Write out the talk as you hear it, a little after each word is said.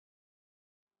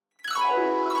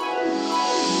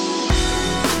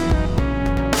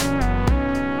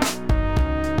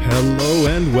Hello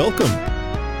and welcome.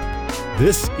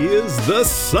 This is the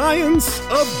Science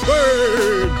of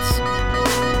Birds.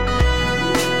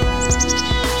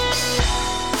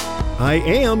 I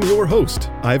am your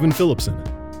host, Ivan Phillipson.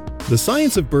 The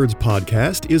Science of Birds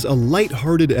podcast is a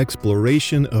lighthearted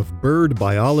exploration of bird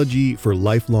biology for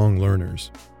lifelong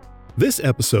learners. This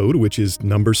episode, which is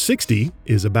number 60,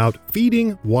 is about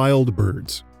feeding wild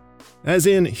birds. As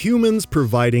in humans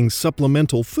providing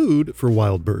supplemental food for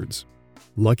wild birds.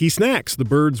 Lucky snacks the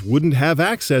birds wouldn't have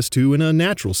access to in a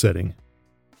natural setting.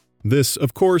 This,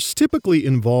 of course, typically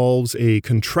involves a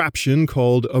contraption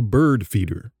called a bird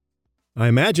feeder. I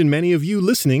imagine many of you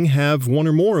listening have one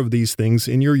or more of these things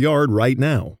in your yard right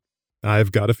now.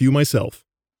 I've got a few myself.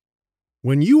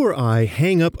 When you or I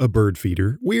hang up a bird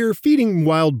feeder, we're feeding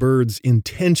wild birds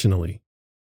intentionally.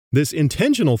 This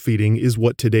intentional feeding is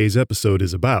what today's episode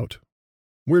is about.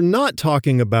 We're not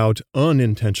talking about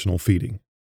unintentional feeding.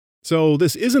 So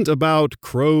this isn't about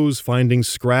crows finding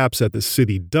scraps at the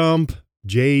city dump,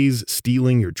 jays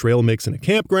stealing your trail mix in a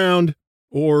campground,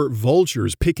 or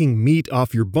vultures picking meat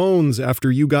off your bones after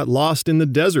you got lost in the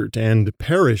desert and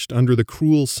perished under the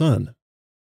cruel sun.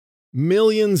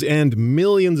 Millions and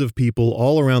millions of people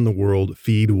all around the world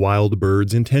feed wild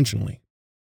birds intentionally.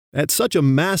 At such a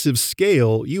massive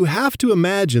scale, you have to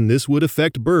imagine this would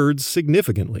affect birds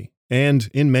significantly, and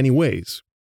in many ways.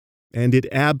 And it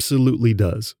absolutely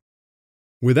does.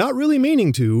 Without really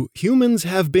meaning to, humans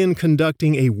have been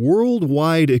conducting a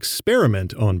worldwide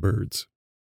experiment on birds.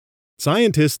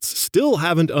 Scientists still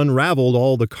haven't unraveled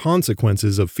all the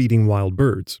consequences of feeding wild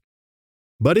birds.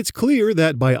 But it's clear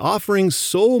that by offering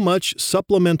so much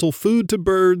supplemental food to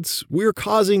birds, we're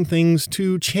causing things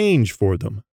to change for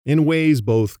them, in ways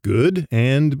both good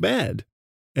and bad,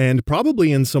 and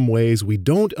probably in some ways we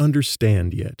don't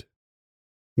understand yet.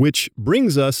 Which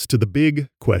brings us to the big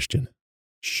question.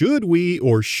 Should we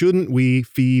or shouldn't we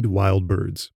feed wild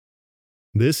birds?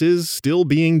 This is still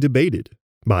being debated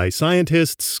by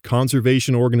scientists,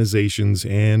 conservation organizations,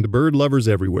 and bird lovers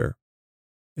everywhere.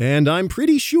 And I'm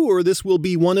pretty sure this will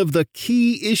be one of the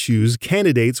key issues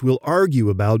candidates will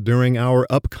argue about during our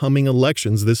upcoming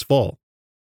elections this fall.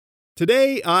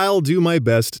 Today, I'll do my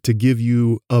best to give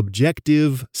you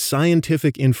objective,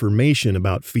 scientific information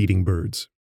about feeding birds.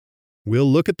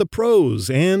 We'll look at the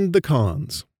pros and the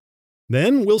cons.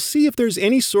 Then we'll see if there's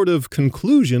any sort of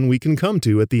conclusion we can come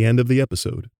to at the end of the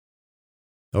episode.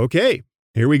 Okay,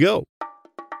 here we go.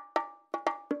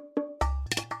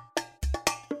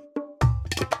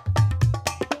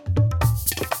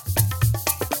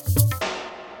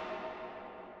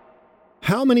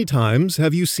 How many times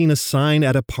have you seen a sign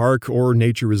at a park or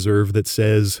nature reserve that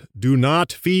says, "Do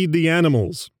not feed the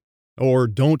animals," or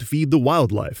 "Don't feed the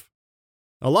wildlife"?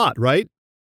 A lot, right?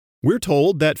 We're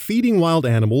told that feeding wild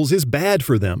animals is bad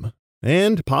for them,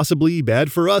 and possibly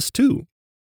bad for us too.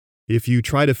 If you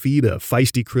try to feed a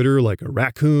feisty critter like a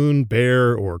raccoon,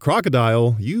 bear, or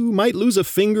crocodile, you might lose a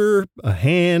finger, a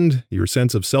hand, your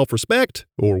sense of self-respect,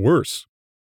 or worse.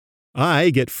 I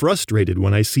get frustrated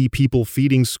when I see people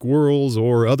feeding squirrels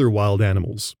or other wild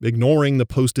animals, ignoring the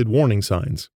posted warning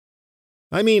signs.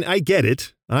 I mean, I get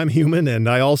it. I'm human, and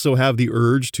I also have the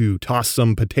urge to toss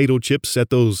some potato chips at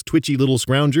those twitchy little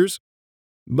scroungers.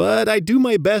 But I do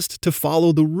my best to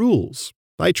follow the rules.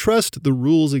 I trust the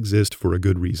rules exist for a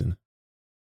good reason.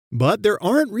 But there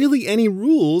aren't really any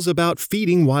rules about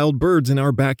feeding wild birds in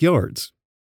our backyards.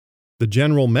 The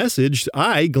general message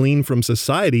I glean from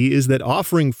society is that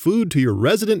offering food to your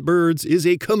resident birds is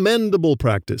a commendable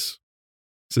practice.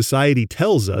 Society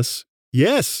tells us,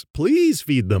 yes, please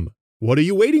feed them. What are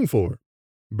you waiting for?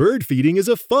 Bird feeding is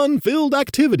a fun-filled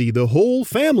activity the whole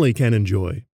family can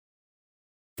enjoy.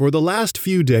 For the last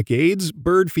few decades,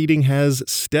 bird feeding has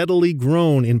steadily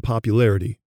grown in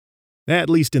popularity.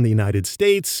 At least in the United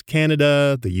States,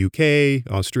 Canada, the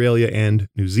UK, Australia, and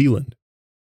New Zealand.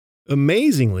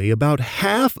 Amazingly, about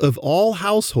half of all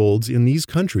households in these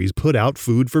countries put out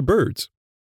food for birds.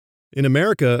 In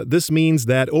America, this means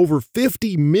that over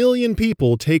 50 million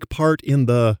people take part in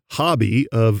the hobby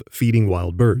of feeding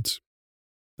wild birds.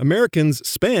 Americans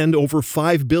spend over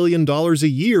 $5 billion a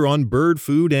year on bird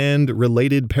food and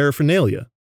related paraphernalia.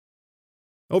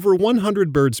 Over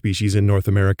 100 bird species in North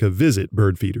America visit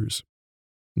bird feeders.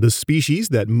 The species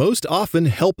that most often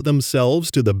help themselves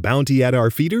to the bounty at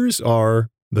our feeders are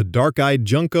the dark-eyed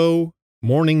junco,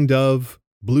 mourning dove,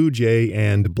 blue jay,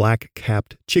 and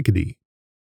black-capped chickadee.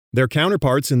 Their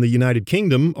counterparts in the United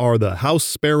Kingdom are the house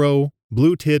sparrow,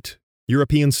 blue tit,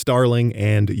 European starling,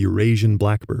 and Eurasian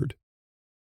blackbird.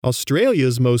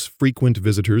 Australia's most frequent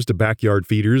visitors to backyard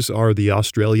feeders are the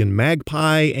Australian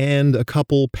magpie and a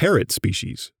couple parrot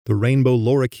species, the rainbow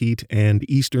lorikeet and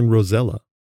eastern rosella.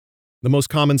 The most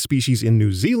common species in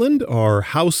New Zealand are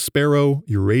house sparrow,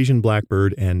 Eurasian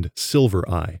blackbird, and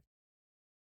silver-eye.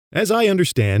 As I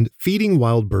understand, feeding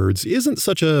wild birds isn't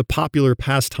such a popular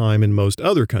pastime in most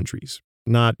other countries.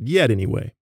 Not yet,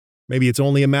 anyway. Maybe it's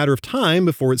only a matter of time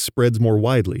before it spreads more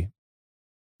widely.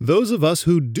 Those of us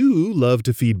who do love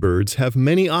to feed birds have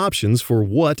many options for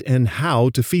what and how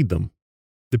to feed them.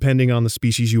 Depending on the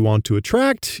species you want to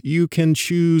attract, you can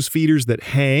choose feeders that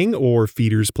hang or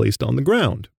feeders placed on the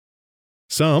ground.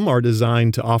 Some are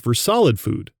designed to offer solid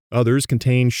food, others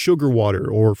contain sugar water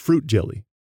or fruit jelly.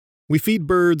 We feed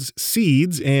birds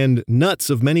seeds and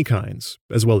nuts of many kinds,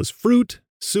 as well as fruit,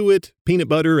 suet, peanut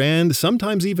butter, and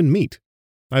sometimes even meat.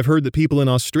 I've heard that people in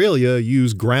Australia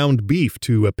use ground beef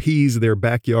to appease their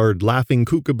backyard laughing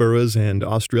kookaburras and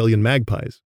Australian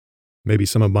magpies. Maybe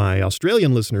some of my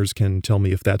Australian listeners can tell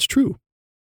me if that's true.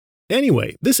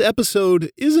 Anyway, this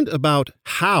episode isn't about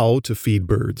how to feed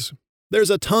birds. There's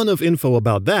a ton of info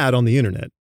about that on the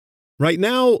internet. Right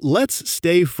now, let's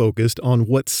stay focused on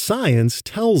what science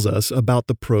tells us about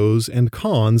the pros and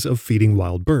cons of feeding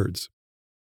wild birds.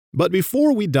 But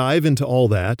before we dive into all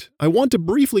that, I want to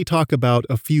briefly talk about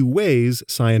a few ways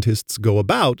scientists go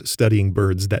about studying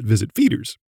birds that visit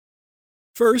feeders.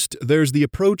 First, there's the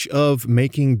approach of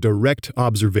making direct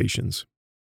observations.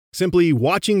 Simply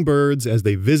watching birds as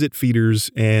they visit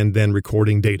feeders and then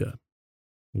recording data.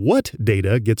 What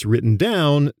data gets written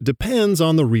down depends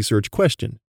on the research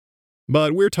question.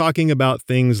 But we're talking about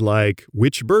things like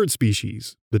which bird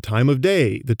species, the time of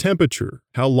day, the temperature,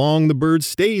 how long the bird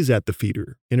stays at the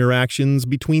feeder, interactions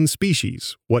between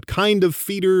species, what kind of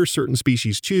feeder certain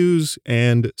species choose,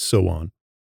 and so on.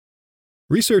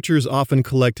 Researchers often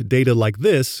collect data like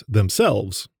this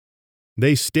themselves.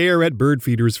 They stare at bird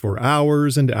feeders for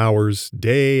hours and hours,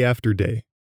 day after day.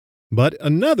 But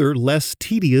another, less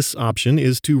tedious option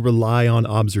is to rely on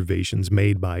observations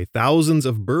made by thousands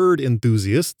of bird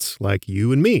enthusiasts like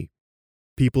you and me,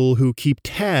 people who keep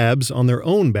tabs on their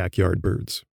own backyard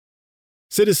birds.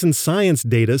 Citizen science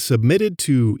data submitted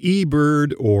to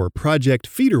eBird or Project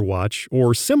FeederWatch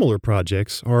or similar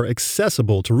projects are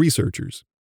accessible to researchers.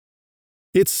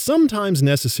 It's sometimes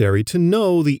necessary to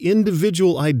know the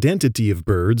individual identity of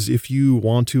birds if you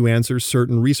want to answer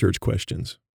certain research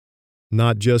questions.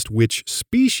 Not just which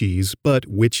species, but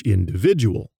which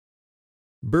individual.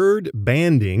 Bird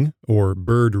banding, or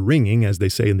bird ringing as they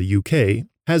say in the UK,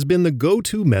 has been the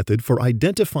go-to method for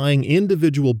identifying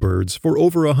individual birds for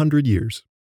over 100 years.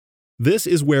 This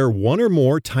is where one or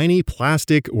more tiny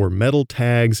plastic or metal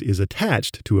tags is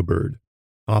attached to a bird,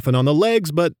 often on the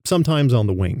legs but sometimes on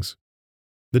the wings.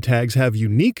 The tags have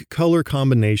unique color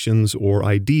combinations or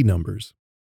ID numbers.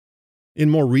 In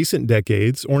more recent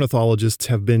decades, ornithologists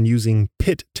have been using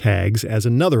PIT tags as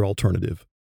another alternative.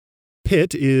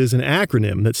 PIT is an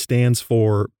acronym that stands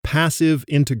for Passive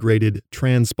Integrated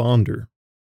Transponder.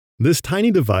 This tiny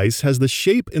device has the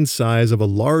shape and size of a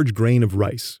large grain of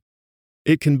rice.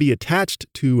 It can be attached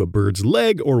to a bird's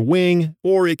leg or wing,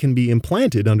 or it can be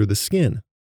implanted under the skin.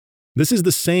 This is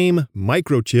the same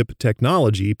microchip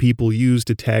technology people use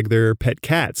to tag their pet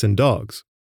cats and dogs.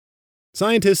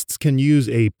 Scientists can use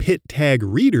a PIT tag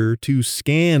reader to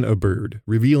scan a bird,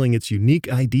 revealing its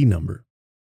unique ID number.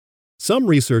 Some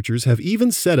researchers have even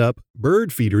set up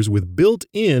bird feeders with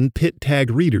built-in PIT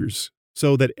tag readers,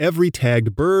 so that every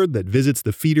tagged bird that visits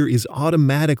the feeder is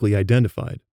automatically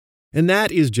identified. And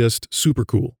that is just super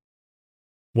cool.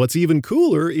 What's even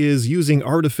cooler is using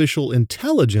artificial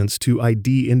intelligence to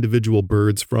ID individual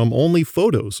birds from only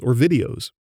photos or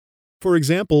videos. For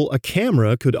example, a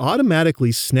camera could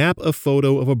automatically snap a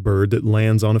photo of a bird that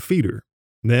lands on a feeder.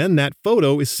 Then that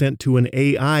photo is sent to an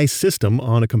AI system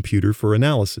on a computer for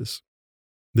analysis.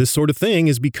 This sort of thing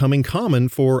is becoming common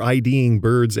for IDing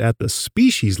birds at the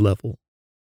species level.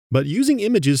 But using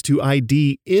images to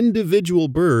ID individual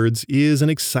birds is an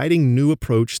exciting new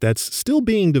approach that's still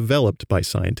being developed by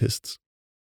scientists.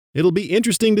 It'll be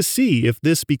interesting to see if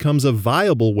this becomes a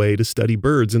viable way to study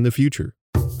birds in the future.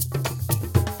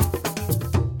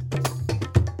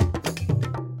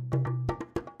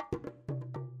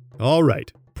 All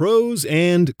right, pros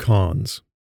and cons.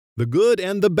 The good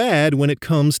and the bad when it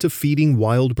comes to feeding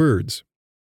wild birds.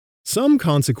 Some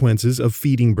consequences of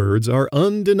feeding birds are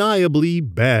undeniably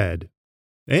bad,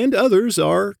 and others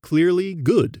are clearly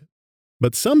good.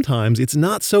 But sometimes it's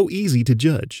not so easy to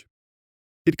judge.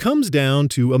 It comes down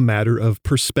to a matter of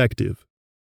perspective.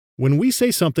 When we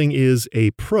say something is a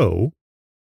pro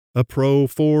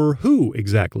for who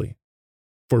exactly?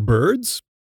 For birds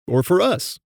or for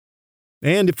us?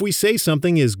 And if we say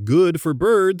something is good for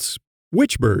birds,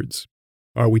 which birds?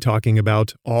 Are we talking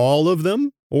about all of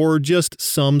them or just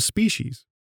some species?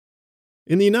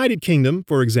 In the United Kingdom,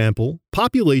 for example,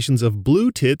 populations of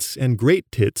blue tits and great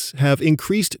tits have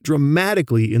increased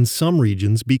dramatically in some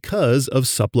regions because of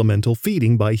supplemental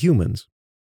feeding by humans.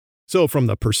 So from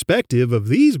the perspective of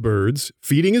these birds,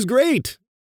 feeding is great.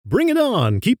 Bring it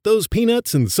on, keep those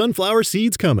peanuts and sunflower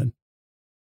seeds coming.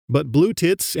 But blue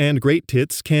tits and great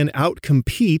tits can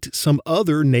outcompete some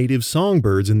other native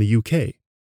songbirds in the UK.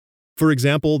 For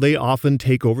example, they often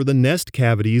take over the nest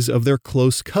cavities of their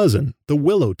close cousin, the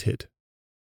willow tit.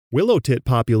 Willow tit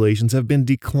populations have been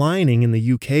declining in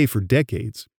the UK for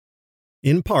decades.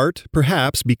 In part,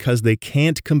 perhaps because they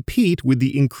can't compete with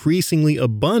the increasingly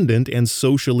abundant and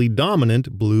socially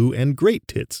dominant blue and great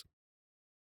tits.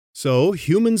 So,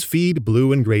 humans feed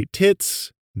blue and great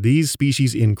tits, these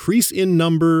species increase in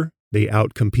number, they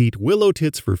outcompete willow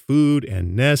tits for food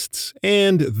and nests,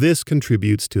 and this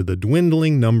contributes to the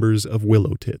dwindling numbers of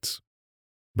willow tits.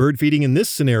 Bird feeding in this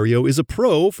scenario is a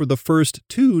pro for the first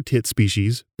two tit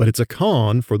species, but it's a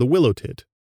con for the willow tit,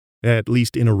 at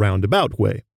least in a roundabout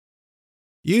way.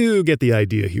 You get the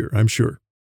idea here, I'm sure.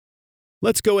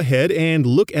 Let's go ahead and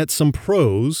look at some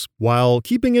pros while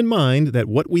keeping in mind that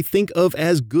what we think of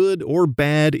as good or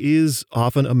bad is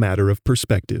often a matter of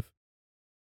perspective.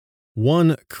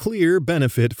 One clear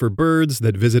benefit for birds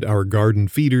that visit our garden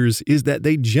feeders is that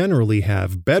they generally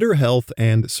have better health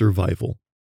and survival.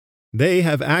 They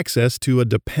have access to a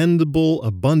dependable,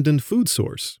 abundant food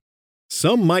source.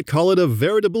 Some might call it a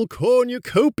veritable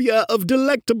cornucopia of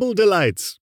delectable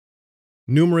delights.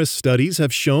 Numerous studies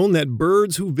have shown that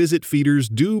birds who visit feeders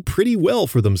do pretty well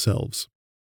for themselves.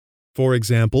 For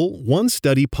example, one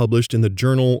study published in the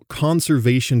journal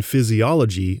Conservation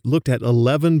Physiology looked at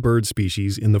 11 bird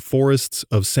species in the forests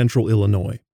of central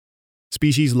Illinois.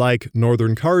 Species like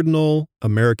northern cardinal,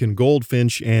 American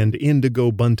goldfinch, and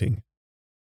indigo bunting.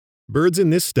 Birds in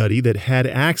this study that had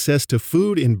access to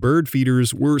food in bird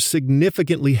feeders were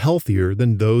significantly healthier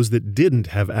than those that didn't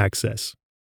have access.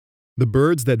 The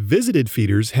birds that visited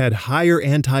feeders had higher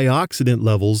antioxidant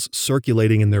levels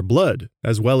circulating in their blood,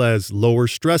 as well as lower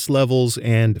stress levels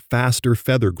and faster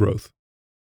feather growth.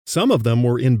 Some of them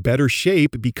were in better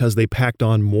shape because they packed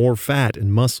on more fat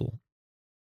and muscle.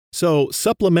 So,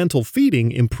 supplemental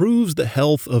feeding improves the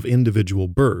health of individual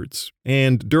birds,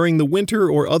 and during the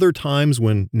winter or other times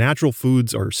when natural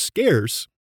foods are scarce,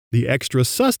 the extra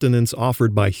sustenance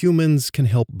offered by humans can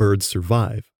help birds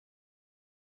survive.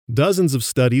 Dozens of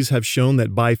studies have shown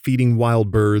that by feeding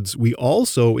wild birds, we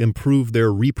also improve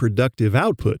their reproductive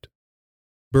output.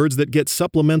 Birds that get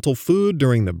supplemental food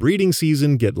during the breeding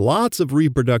season get lots of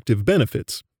reproductive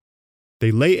benefits.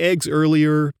 They lay eggs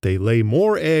earlier, they lay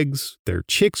more eggs, their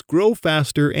chicks grow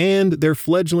faster, and their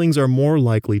fledglings are more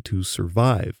likely to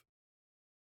survive.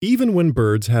 Even when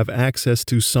birds have access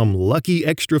to some lucky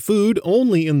extra food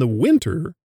only in the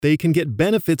winter, they can get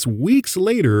benefits weeks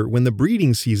later when the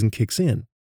breeding season kicks in.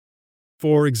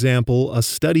 For example, a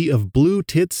study of blue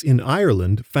tits in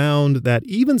Ireland found that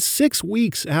even 6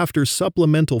 weeks after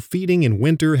supplemental feeding in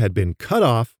winter had been cut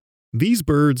off, these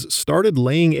birds started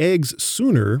laying eggs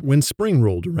sooner when spring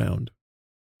rolled around.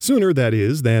 Sooner, that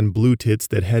is, than blue tits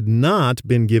that had not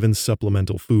been given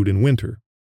supplemental food in winter.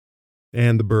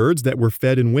 And the birds that were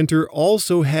fed in winter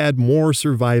also had more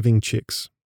surviving chicks.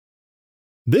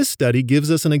 This study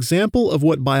gives us an example of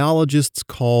what biologists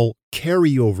call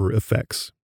carryover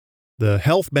effects. The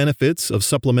health benefits of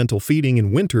supplemental feeding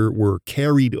in winter were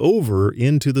carried over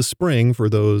into the spring for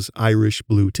those Irish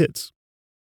blue tits.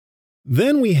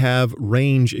 Then we have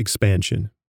range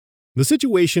expansion, the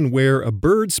situation where a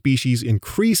bird species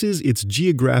increases its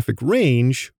geographic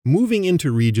range, moving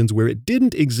into regions where it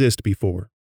didn't exist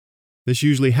before. This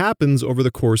usually happens over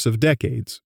the course of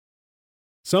decades.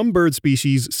 Some bird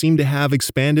species seem to have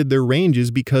expanded their ranges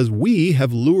because we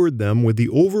have lured them with the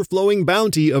overflowing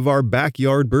bounty of our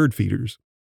backyard bird feeders.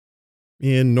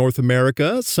 In North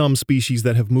America, some species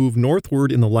that have moved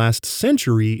northward in the last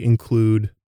century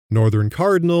include northern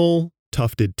cardinal,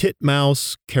 tufted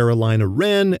titmouse, Carolina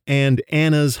wren, and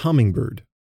Anna's hummingbird.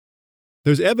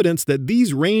 There's evidence that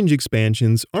these range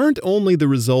expansions aren't only the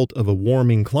result of a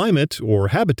warming climate or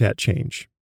habitat change.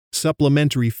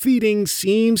 Supplementary feeding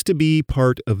seems to be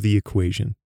part of the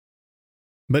equation.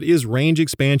 But is range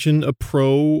expansion a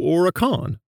pro or a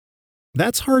con?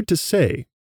 That's hard to say.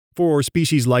 For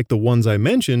species like the ones I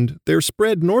mentioned, their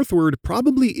spread northward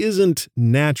probably isn't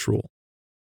natural.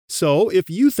 So, if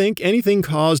you think anything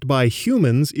caused by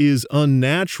humans is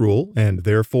unnatural and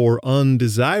therefore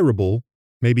undesirable,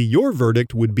 maybe your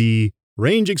verdict would be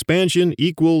range expansion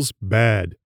equals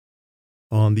bad.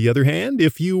 On the other hand,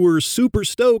 if you were super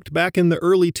stoked back in the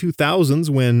early 2000s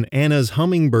when Anna's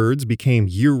hummingbirds became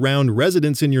year-round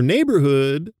residents in your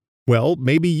neighborhood, well,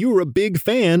 maybe you were a big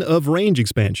fan of range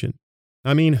expansion.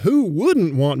 I mean, who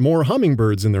wouldn't want more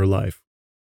hummingbirds in their life?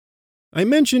 I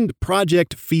mentioned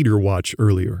Project Feeder Watch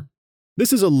earlier.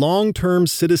 This is a long-term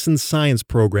citizen science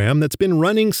program that's been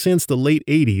running since the late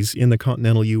 80s in the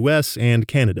continental US and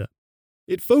Canada.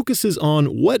 It focuses on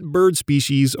what bird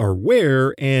species are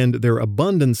where and their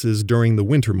abundances during the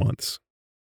winter months.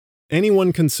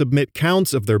 Anyone can submit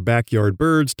counts of their backyard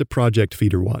birds to Project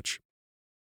Feeder Watch.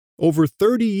 Over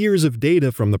 30 years of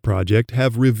data from the project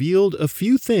have revealed a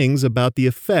few things about the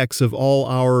effects of all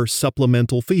our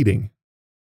supplemental feeding.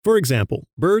 For example,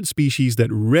 bird species that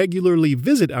regularly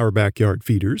visit our backyard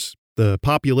feeders, the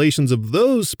populations of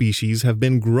those species have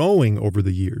been growing over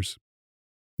the years.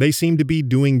 They seem to be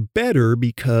doing better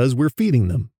because we're feeding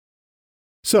them.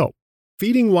 So,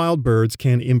 feeding wild birds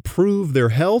can improve their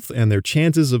health and their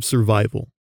chances of survival.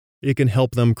 It can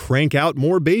help them crank out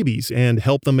more babies and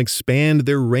help them expand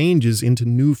their ranges into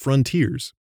new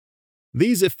frontiers.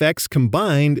 These effects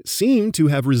combined seem to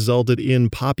have resulted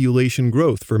in population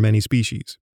growth for many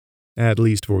species, at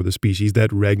least for the species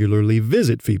that regularly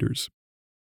visit feeders.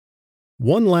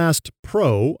 One last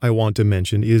pro I want to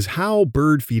mention is how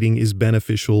bird feeding is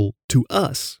beneficial to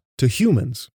us, to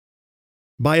humans.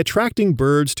 By attracting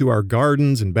birds to our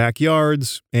gardens and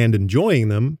backyards and enjoying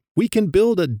them, we can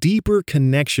build a deeper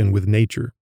connection with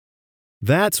nature.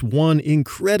 That's one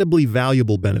incredibly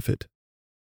valuable benefit.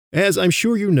 As I'm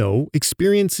sure you know,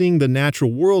 experiencing the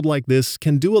natural world like this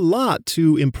can do a lot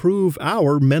to improve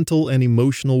our mental and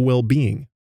emotional well-being.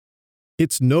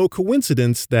 It's no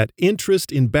coincidence that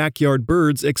interest in backyard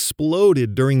birds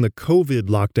exploded during the COVID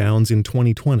lockdowns in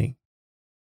 2020.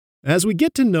 As we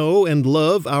get to know and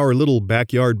love our little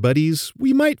backyard buddies,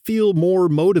 we might feel more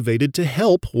motivated to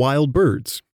help wild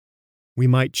birds. We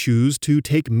might choose to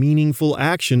take meaningful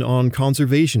action on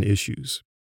conservation issues,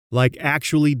 like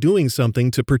actually doing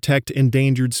something to protect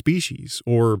endangered species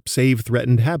or save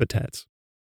threatened habitats.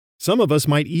 Some of us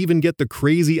might even get the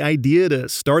crazy idea to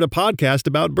start a podcast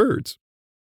about birds.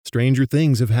 Stranger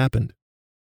things have happened.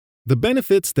 The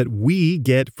benefits that we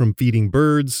get from feeding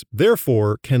birds,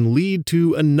 therefore, can lead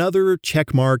to another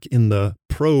checkmark in the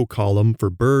pro column for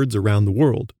birds around the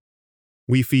world.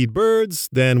 We feed birds,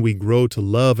 then we grow to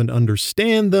love and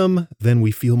understand them, then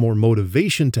we feel more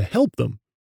motivation to help them.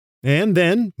 And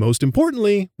then, most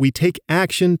importantly, we take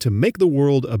action to make the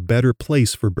world a better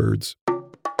place for birds.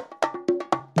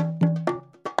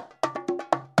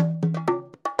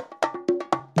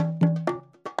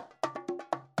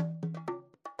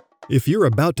 If you're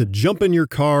about to jump in your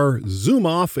car, zoom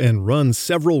off, and run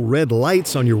several red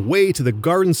lights on your way to the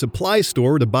garden supply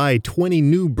store to buy 20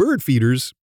 new bird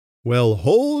feeders, well,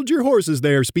 hold your horses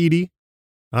there, Speedy.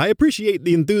 I appreciate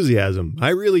the enthusiasm,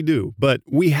 I really do, but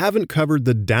we haven't covered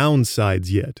the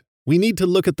downsides yet. We need to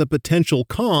look at the potential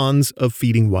cons of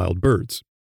feeding wild birds.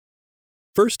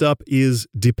 First up is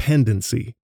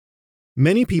dependency.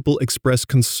 Many people express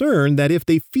concern that if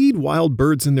they feed wild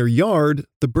birds in their yard,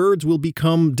 the birds will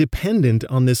become dependent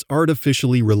on this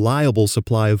artificially reliable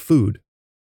supply of food.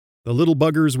 The little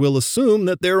buggers will assume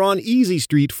that they're on Easy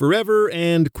Street forever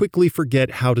and quickly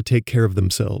forget how to take care of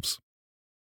themselves.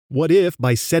 What if,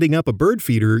 by setting up a bird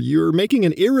feeder, you're making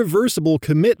an irreversible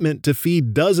commitment to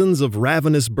feed dozens of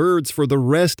ravenous birds for the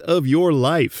rest of your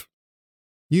life?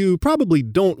 You probably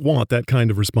don't want that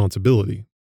kind of responsibility.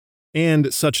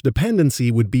 And such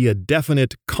dependency would be a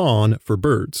definite con for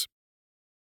birds.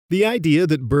 The idea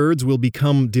that birds will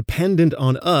become dependent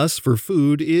on us for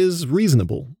food is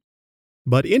reasonable.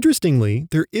 But interestingly,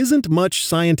 there isn't much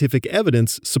scientific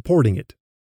evidence supporting it.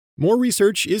 More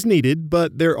research is needed,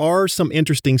 but there are some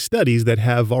interesting studies that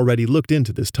have already looked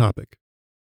into this topic.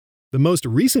 The most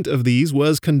recent of these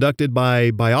was conducted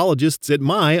by biologists at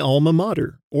my alma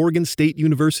mater, Oregon State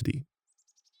University.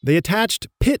 They attached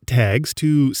pit tags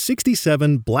to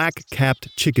 67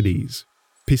 black-capped chickadees,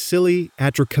 Picilli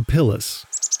atrocapillus.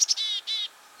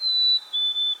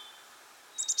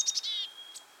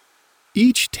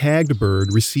 Each tagged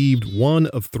bird received one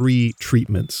of three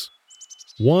treatments.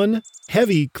 1,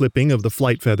 heavy clipping of the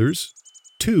flight feathers,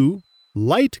 2,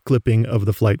 light clipping of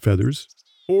the flight feathers,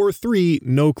 or 3,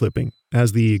 no clipping,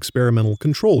 as the experimental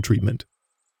control treatment.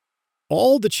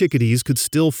 All the chickadees could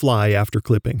still fly after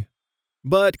clipping.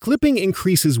 But clipping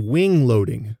increases wing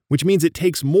loading, which means it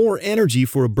takes more energy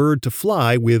for a bird to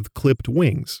fly with clipped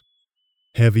wings.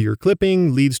 Heavier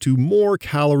clipping leads to more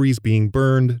calories being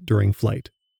burned during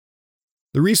flight.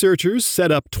 The researchers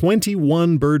set up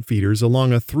 21 bird feeders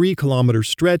along a 3-kilometer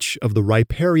stretch of the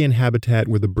riparian habitat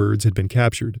where the birds had been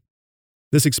captured.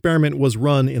 This experiment was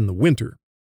run in the winter.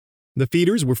 The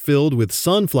feeders were filled with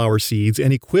sunflower seeds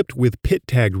and equipped with pit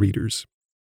tag readers.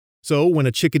 So when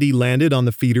a chickadee landed on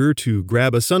the feeder to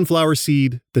grab a sunflower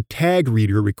seed, the tag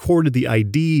reader recorded the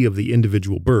ID of the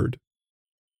individual bird.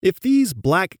 If these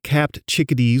black-capped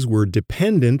chickadees were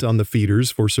dependent on the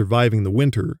feeders for surviving the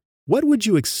winter, what would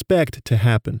you expect to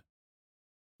happen?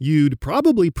 You'd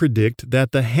probably predict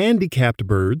that the handicapped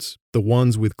birds, the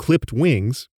ones with clipped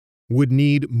wings, would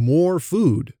need more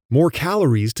food, more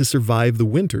calories to survive the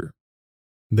winter.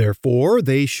 Therefore,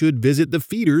 they should visit the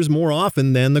feeders more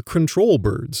often than the control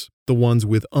birds, the ones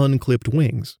with unclipped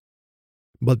wings.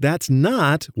 But that's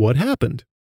not what happened.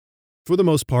 For the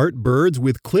most part, birds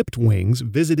with clipped wings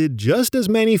visited just as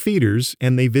many feeders,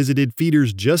 and they visited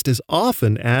feeders just as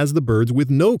often as the birds with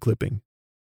no clipping.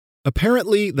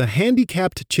 Apparently, the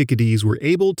handicapped chickadees were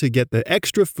able to get the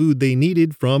extra food they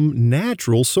needed from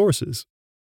natural sources.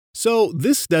 So,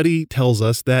 this study tells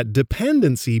us that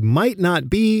dependency might not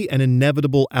be an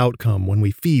inevitable outcome when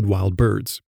we feed wild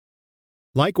birds.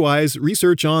 Likewise,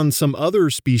 research on some other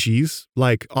species,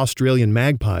 like Australian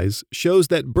magpies, shows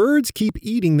that birds keep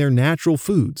eating their natural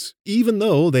foods, even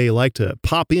though they like to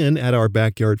pop in at our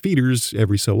backyard feeders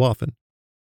every so often.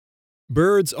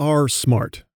 Birds are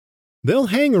smart. They'll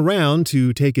hang around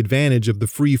to take advantage of the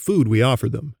free food we offer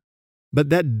them. But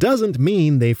that doesn't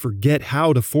mean they forget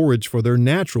how to forage for their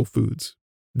natural foods.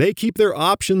 They keep their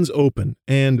options open,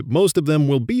 and most of them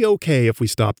will be okay if we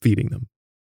stop feeding them.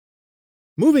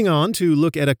 Moving on to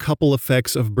look at a couple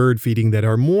effects of bird feeding that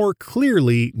are more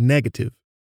clearly negative.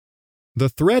 The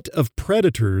threat of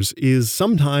predators is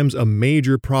sometimes a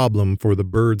major problem for the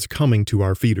birds coming to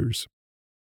our feeders.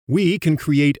 We can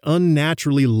create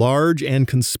unnaturally large and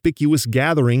conspicuous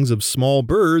gatherings of small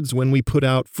birds when we put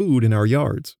out food in our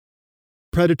yards.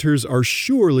 Predators are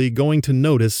surely going to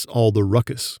notice all the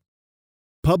ruckus.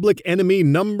 Public enemy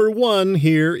number one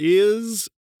here is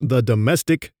the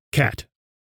domestic cat.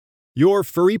 Your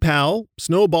furry pal,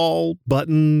 Snowball,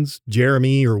 Buttons,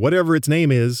 Jeremy, or whatever its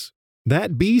name is,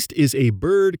 that beast is a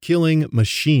bird-killing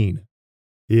machine.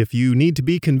 If you need to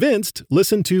be convinced,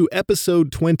 listen to episode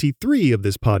 23 of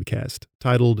this podcast,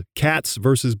 titled Cats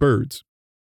vs. Birds.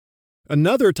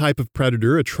 Another type of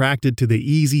predator attracted to the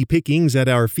easy pickings at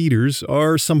our feeders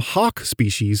are some hawk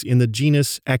species in the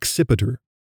genus Accipitor.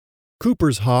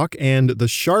 Cooper's hawk and the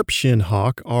sharp-shin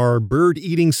hawk are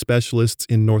bird-eating specialists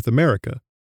in North America.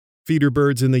 Feeder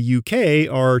birds in the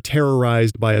UK are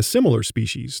terrorized by a similar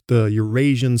species, the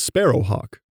Eurasian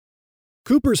sparrowhawk.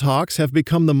 Cooper's hawks have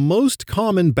become the most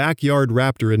common backyard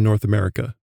raptor in North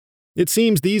America. It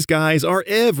seems these guys are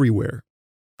everywhere.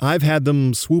 I've had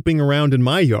them swooping around in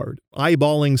my yard,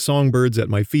 eyeballing songbirds at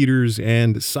my feeders,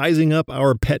 and sizing up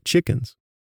our pet chickens.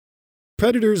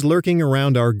 Predators lurking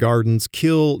around our gardens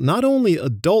kill not only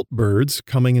adult birds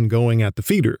coming and going at the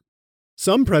feeder.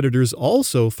 Some predators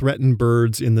also threaten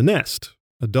birds in the nest,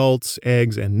 adults,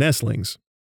 eggs, and nestlings.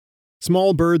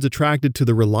 Small birds attracted to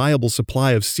the reliable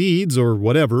supply of seeds or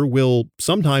whatever will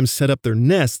sometimes set up their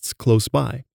nests close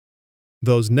by.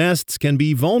 Those nests can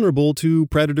be vulnerable to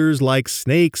predators like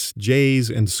snakes, jays,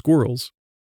 and squirrels.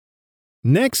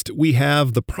 Next, we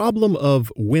have the problem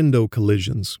of window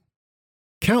collisions.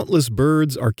 Countless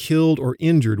birds are killed or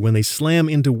injured when they slam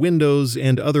into windows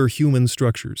and other human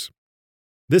structures.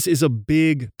 This is a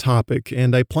big topic,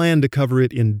 and I plan to cover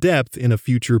it in depth in a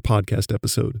future podcast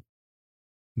episode.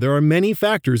 There are many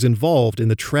factors involved in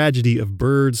the tragedy of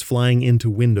birds flying into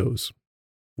windows.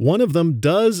 One of them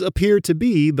does appear to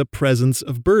be the presence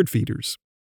of bird feeders.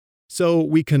 So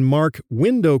we can mark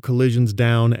window collisions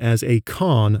down as a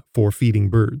con for feeding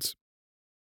birds.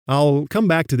 I'll come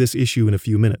back to this issue in a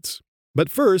few minutes. But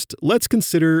first, let's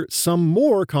consider some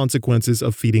more consequences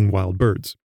of feeding wild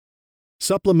birds.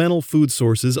 Supplemental food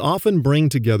sources often bring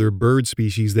together bird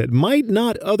species that might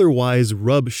not otherwise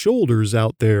rub shoulders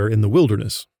out there in the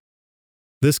wilderness.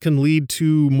 This can lead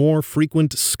to more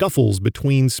frequent scuffles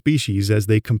between species as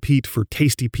they compete for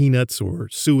tasty peanuts or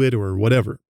suet or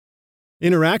whatever.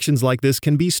 Interactions like this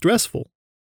can be stressful,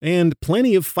 and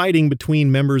plenty of fighting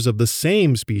between members of the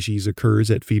same species occurs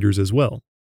at feeders as well.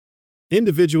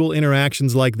 Individual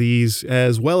interactions like these,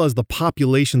 as well as the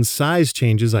population size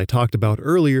changes I talked about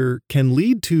earlier, can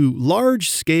lead to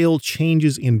large-scale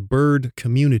changes in bird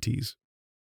communities.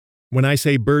 When I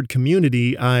say bird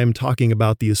community, I'm talking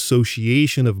about the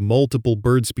association of multiple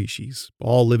bird species,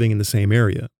 all living in the same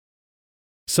area.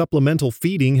 Supplemental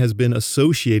feeding has been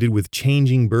associated with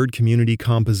changing bird community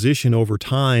composition over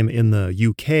time in the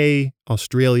UK,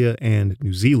 Australia, and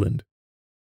New Zealand.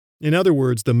 In other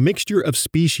words, the mixture of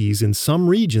species in some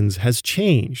regions has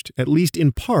changed, at least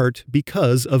in part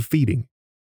because of feeding.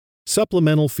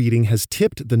 supplemental feeding has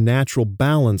tipped the natural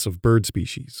balance of bird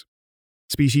species.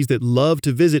 Species that love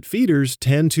to visit feeders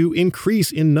tend to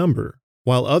increase in number,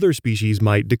 while other species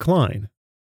might decline.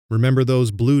 Remember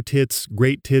those blue tits,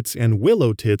 great tits, and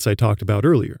willow tits I talked about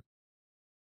earlier.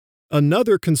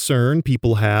 Another concern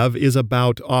people have is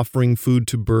about offering food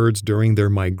to birds during their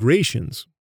migrations.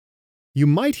 You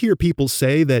might hear people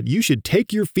say that you should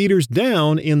take your feeders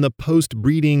down in the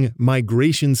post-breeding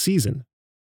migration season.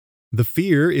 The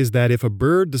fear is that if a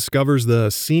bird discovers the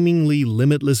seemingly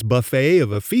limitless buffet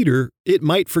of a feeder, it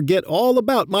might forget all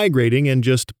about migrating and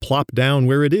just plop down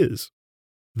where it is.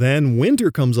 Then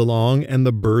winter comes along and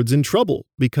the bird's in trouble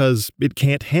because it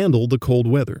can't handle the cold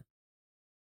weather.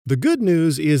 The good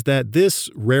news is that this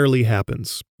rarely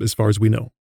happens, as far as we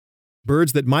know.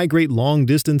 Birds that migrate long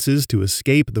distances to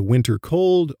escape the winter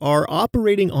cold are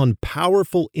operating on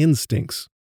powerful instincts.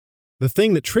 The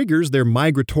thing that triggers their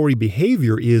migratory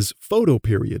behavior is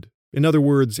photoperiod. In other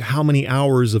words, how many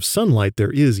hours of sunlight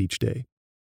there is each day.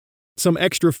 Some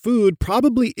extra food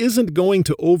probably isn't going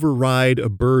to override a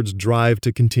bird's drive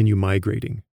to continue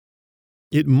migrating.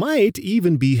 It might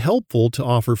even be helpful to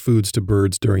offer foods to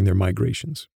birds during their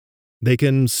migrations. They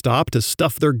can stop to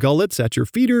stuff their gullets at your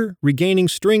feeder, regaining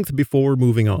strength before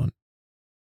moving on.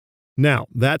 Now,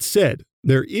 that said,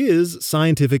 there is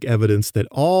scientific evidence that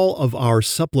all of our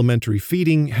supplementary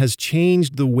feeding has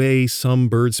changed the way some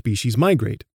bird species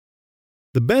migrate.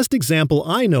 The best example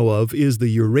I know of is the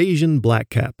Eurasian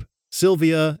blackcap,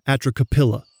 Sylvia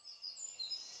atricapilla.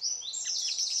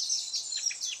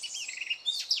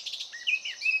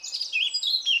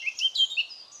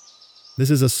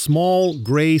 This is a small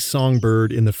gray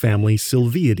songbird in the family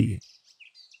Sylviidae.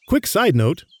 Quick side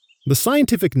note, the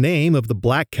scientific name of the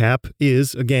blackcap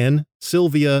is, again,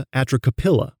 Sylvia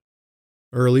atricapilla.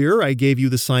 Earlier, I gave you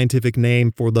the scientific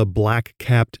name for the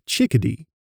black-capped chickadee.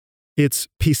 It's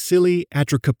Poecilia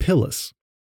atricapillus.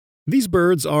 These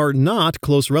birds are not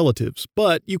close relatives,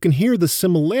 but you can hear the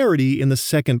similarity in the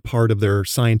second part of their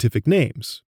scientific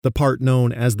names, the part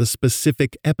known as the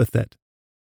specific epithet.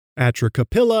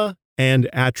 Atricapilla and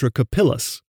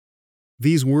atricapillus.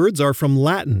 These words are from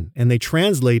Latin and they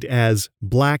translate as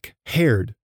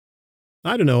black-haired.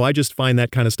 I don't know, I just find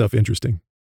that kind of stuff interesting.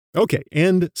 Okay,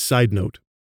 and side note.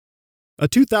 A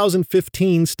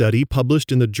 2015 study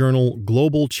published in the journal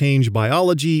Global Change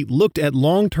Biology looked at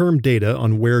long-term data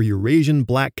on where Eurasian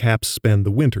blackcaps spend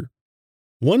the winter.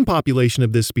 One population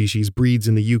of this species breeds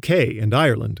in the UK and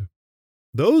Ireland.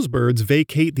 Those birds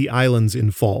vacate the islands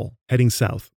in fall, heading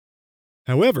south.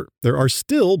 However, there are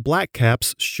still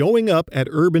blackcaps showing up at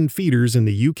urban feeders in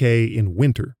the UK in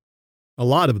winter. A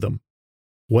lot of them.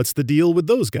 What's the deal with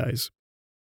those guys?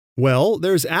 Well,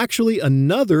 there's actually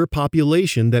another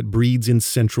population that breeds in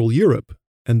Central Europe,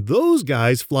 and those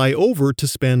guys fly over to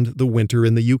spend the winter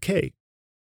in the UK.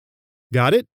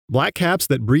 Got it? Blackcaps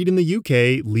that breed in the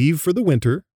UK leave for the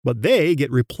winter, but they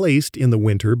get replaced in the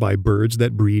winter by birds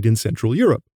that breed in Central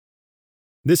Europe.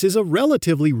 This is a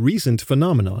relatively recent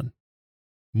phenomenon.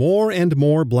 More and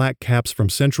more blackcaps from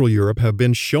Central Europe have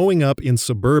been showing up in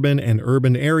suburban and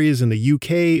urban areas in the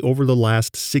UK over the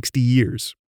last 60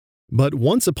 years. But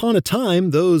once upon a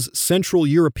time, those Central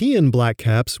European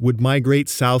blackcaps would migrate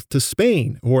south to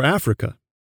Spain or Africa.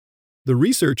 The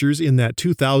researchers in that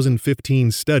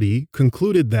 2015 study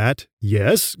concluded that,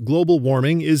 yes, global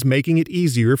warming is making it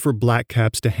easier for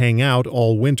blackcaps to hang out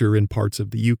all winter in parts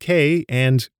of the UK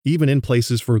and even in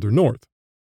places further north.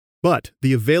 But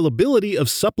the availability of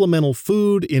supplemental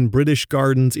food in British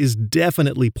gardens is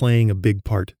definitely playing a big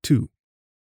part too.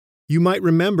 You might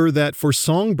remember that for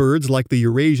songbirds like the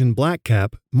Eurasian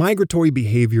blackcap, migratory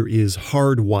behavior is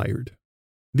hardwired.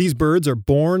 These birds are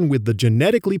born with the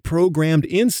genetically programmed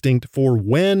instinct for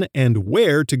when and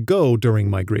where to go during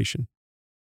migration.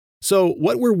 So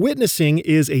what we're witnessing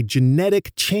is a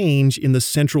genetic change in the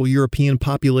Central European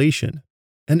population,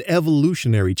 an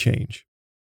evolutionary change.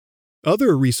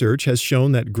 Other research has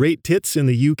shown that great tits in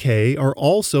the UK are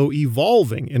also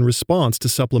evolving in response to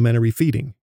supplementary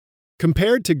feeding.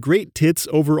 Compared to great tits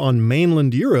over on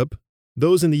mainland Europe,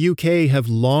 those in the UK have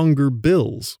longer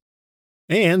bills.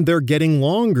 And they're getting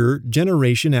longer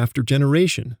generation after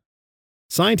generation.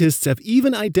 Scientists have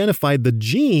even identified the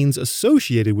genes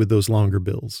associated with those longer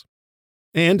bills.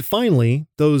 And finally,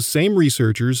 those same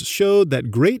researchers showed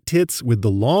that great tits with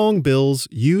the long bills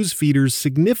use feeders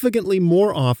significantly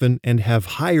more often and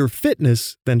have higher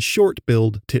fitness than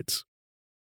short-billed tits.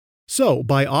 So,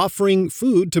 by offering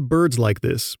food to birds like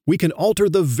this, we can alter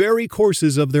the very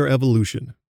courses of their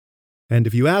evolution. And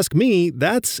if you ask me,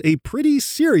 that's a pretty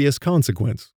serious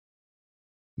consequence.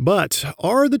 But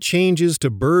are the changes to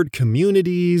bird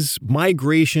communities,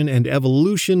 migration, and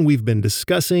evolution we've been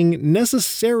discussing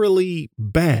necessarily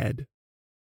bad?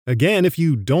 Again, if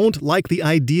you don't like the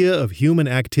idea of human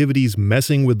activities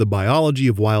messing with the biology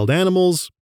of wild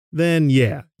animals, then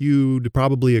yeah, you'd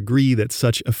probably agree that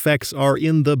such effects are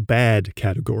in the bad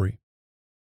category.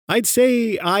 I'd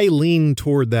say I lean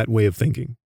toward that way of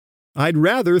thinking. I'd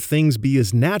rather things be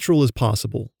as natural as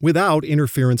possible, without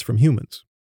interference from humans.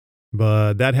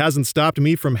 But that hasn't stopped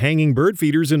me from hanging bird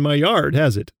feeders in my yard,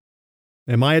 has it?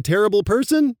 Am I a terrible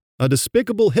person? A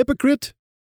despicable hypocrite?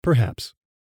 Perhaps.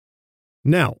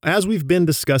 Now, as we've been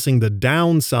discussing the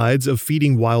downsides of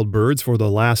feeding wild birds for the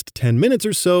last 10 minutes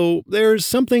or so, there's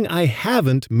something I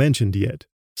haven't mentioned yet.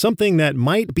 Something that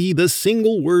might be the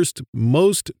single worst,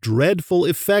 most dreadful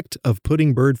effect of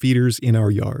putting bird feeders in our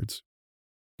yards.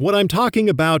 What I'm talking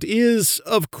about is,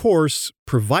 of course,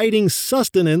 providing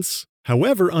sustenance,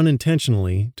 however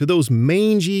unintentionally, to those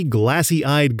mangy,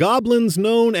 glassy-eyed goblins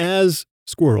known as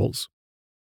squirrels.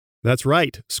 That's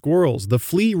right, squirrels, the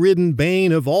flea-ridden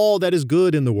bane of all that is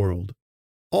good in the world.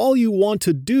 All you want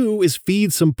to do is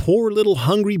feed some poor little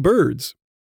hungry birds.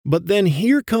 But then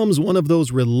here comes one of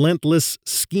those relentless,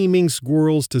 scheming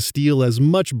squirrels to steal as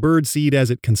much birdseed as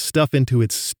it can stuff into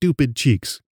its stupid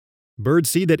cheeks.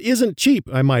 Birdseed that isn't cheap,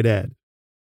 I might add.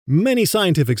 Many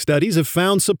scientific studies have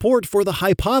found support for the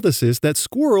hypothesis that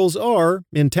squirrels are,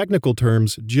 in technical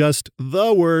terms, just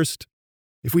the worst.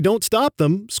 If we don't stop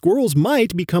them, squirrels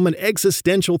might become an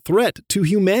existential threat to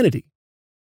humanity.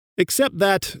 Except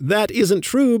that isn't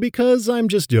true because I'm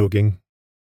just joking.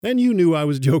 And you knew I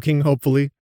was joking, hopefully.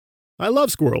 I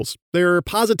love squirrels. They're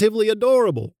positively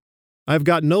adorable. I've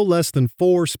got no less than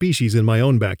 4 species in my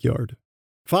own backyard.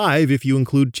 5 if you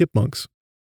include chipmunks.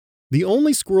 The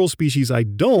only squirrel species I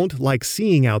don't like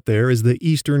seeing out there is the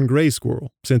eastern gray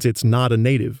squirrel, since it's not a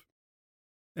native.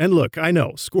 And look, I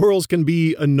know, squirrels can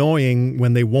be annoying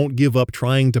when they won't give up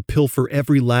trying to pilfer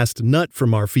every last nut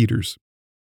from our feeders.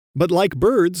 But like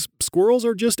birds, squirrels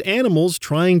are just animals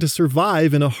trying to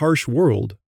survive in a harsh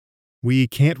world. We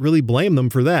can't really blame them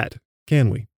for that, can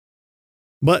we?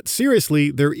 But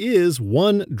seriously, there is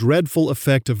one dreadful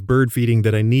effect of bird feeding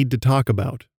that I need to talk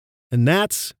about, and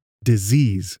that's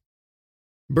disease.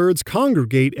 Birds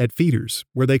congregate at feeders,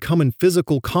 where they come in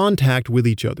physical contact with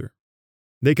each other.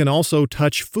 They can also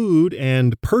touch food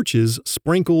and perches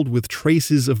sprinkled with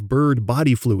traces of bird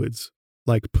body fluids,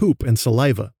 like poop and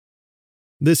saliva.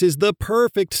 This is the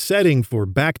perfect setting for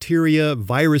bacteria,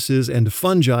 viruses, and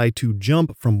fungi to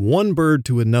jump from one bird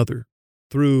to another,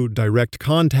 through direct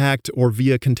contact or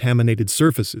via contaminated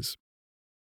surfaces.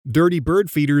 Dirty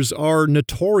bird feeders are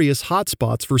notorious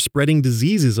hotspots for spreading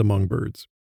diseases among birds.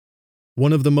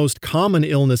 One of the most common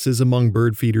illnesses among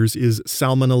bird feeders is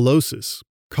salmonellosis,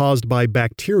 caused by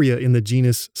bacteria in the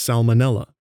genus Salmonella.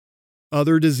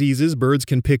 Other diseases birds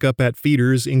can pick up at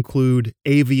feeders include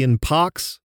avian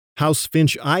pox, house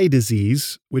finch eye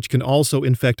disease, which can also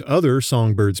infect other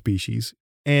songbird species,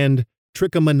 and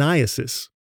trichomoniasis.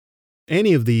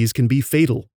 Any of these can be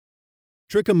fatal.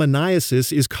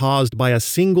 Trichomoniasis is caused by a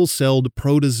single-celled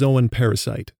protozoan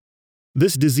parasite.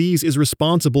 This disease is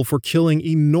responsible for killing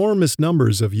enormous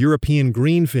numbers of European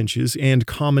greenfinches and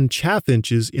common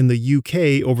chaffinches in the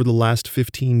UK over the last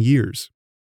 15 years.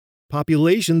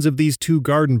 Populations of these 2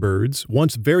 garden birds,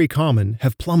 once very common,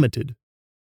 have plummeted.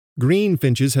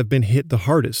 Greenfinches have been hit the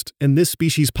hardest, and this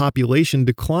species' population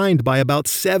declined by about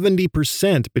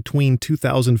 70% between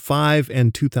 2005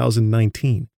 and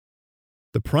 2019.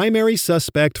 The primary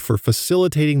suspect for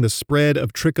facilitating the spread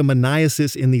of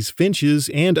trichomoniasis in these finches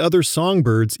and other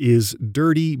songbirds is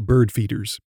dirty bird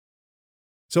feeders.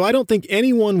 So I don't think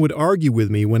anyone would argue with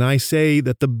me when I say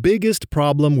that the biggest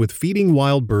problem with feeding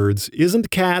wild birds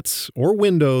isn't cats or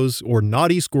windows or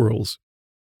naughty squirrels.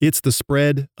 It's the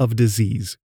spread of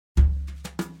disease.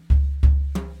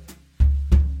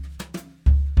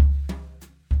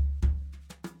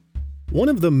 One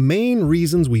of the main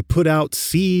reasons we put out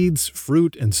seeds,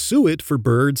 fruit, and suet for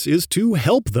birds is to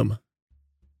help them.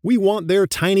 We want their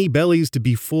tiny bellies to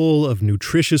be full of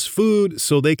nutritious food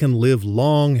so they can live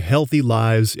long, healthy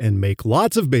lives and make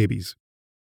lots of babies.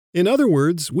 In other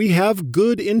words, we have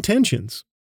good intentions.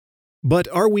 But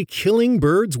are we killing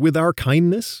birds with our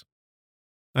kindness?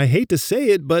 I hate to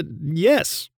say it, but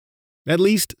yes, at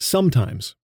least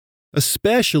sometimes,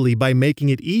 especially by making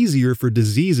it easier for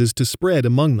diseases to spread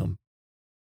among them.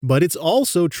 But it's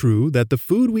also true that the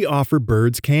food we offer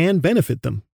birds can benefit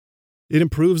them. It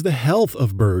improves the health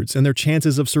of birds and their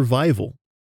chances of survival.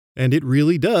 And it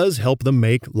really does help them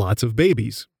make lots of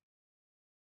babies.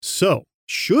 So,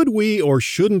 should we or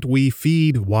shouldn't we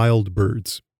feed wild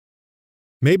birds?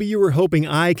 Maybe you were hoping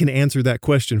I can answer that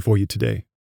question for you today,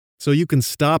 so you can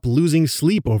stop losing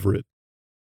sleep over it.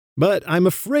 But I'm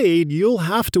afraid you'll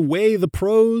have to weigh the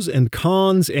pros and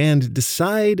cons and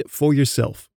decide for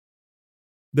yourself.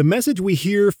 The message we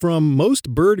hear from most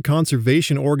bird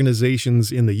conservation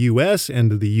organizations in the US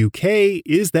and the UK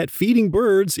is that feeding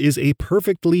birds is a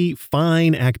perfectly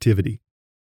fine activity.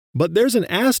 But there's an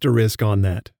asterisk on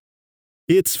that.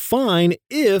 It's fine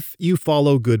if you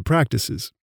follow good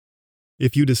practices.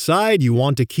 If you decide you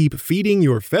want to keep feeding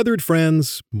your feathered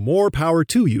friends, more power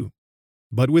to you.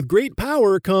 But with great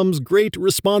power comes great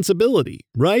responsibility,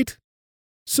 right?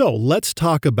 So let's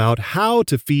talk about how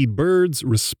to feed birds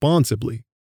responsibly.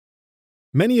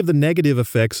 Many of the negative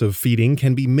effects of feeding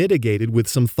can be mitigated with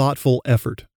some thoughtful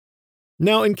effort.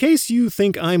 Now, in case you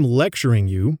think I'm lecturing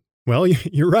you, well,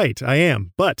 you're right, I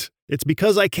am, but it's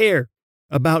because I care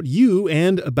about you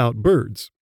and about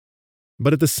birds.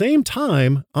 But at the same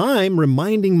time, I'm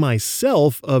reminding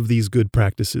myself of these good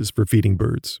practices for feeding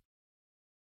birds.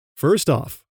 First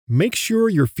off, make sure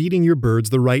you're feeding your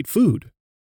birds the right food.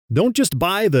 Don't just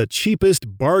buy the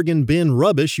cheapest bargain bin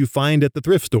rubbish you find at the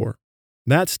thrift store.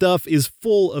 That stuff is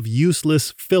full of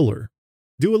useless filler.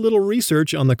 Do a little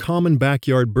research on the common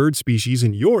backyard bird species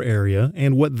in your area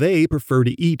and what they prefer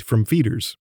to eat from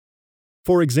feeders.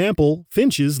 For example,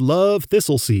 finches love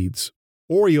thistle seeds.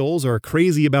 Orioles are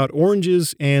crazy about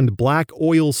oranges, and black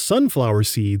oil sunflower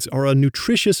seeds are a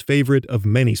nutritious favorite of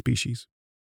many species.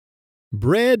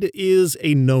 Bread is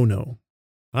a no-no.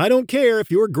 I don't care if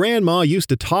your grandma used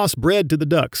to toss bread to the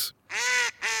ducks.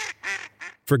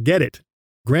 Forget it.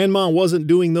 Grandma wasn't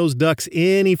doing those ducks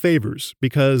any favors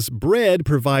because bread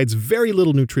provides very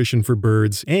little nutrition for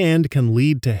birds and can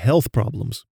lead to health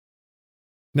problems.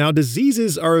 Now,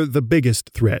 diseases are the biggest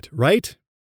threat, right?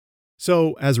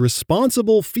 So, as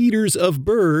responsible feeders of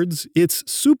birds, it's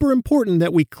super important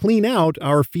that we clean out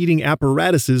our feeding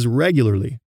apparatuses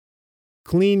regularly.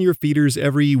 Clean your feeders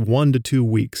every 1 to 2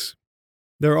 weeks.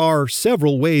 There are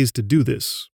several ways to do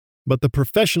this, but the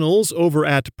professionals over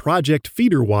at Project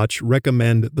Feeder Watch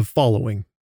recommend the following.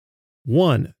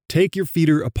 1. Take your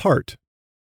feeder apart.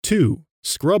 2.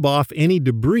 Scrub off any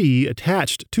debris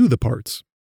attached to the parts.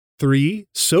 3.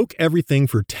 Soak everything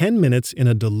for 10 minutes in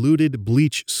a diluted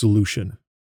bleach solution.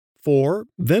 4.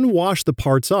 Then wash the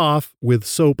parts off with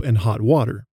soap and hot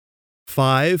water.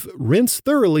 5. Rinse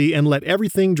thoroughly and let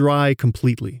everything dry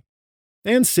completely.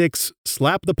 And 6.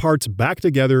 Slap the parts back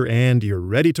together and you're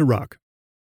ready to rock.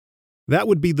 That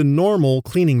would be the normal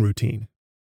cleaning routine.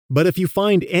 But if you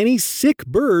find any sick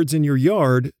birds in your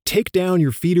yard, take down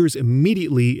your feeders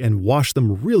immediately and wash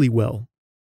them really well.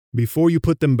 Before you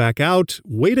put them back out,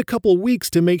 wait a couple weeks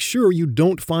to make sure you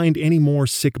don't find any more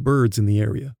sick birds in the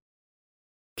area.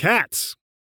 Cats.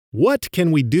 What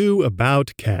can we do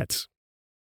about cats?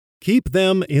 Keep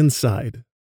them inside.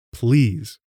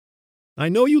 Please. I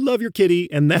know you love your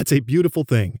kitty, and that's a beautiful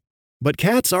thing. But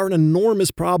cats are an enormous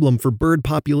problem for bird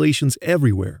populations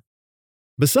everywhere.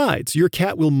 Besides, your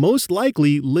cat will most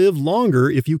likely live longer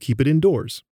if you keep it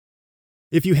indoors.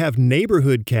 If you have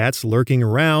neighborhood cats lurking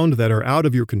around that are out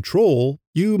of your control,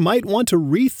 you might want to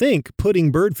rethink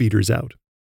putting bird feeders out.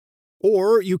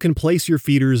 Or you can place your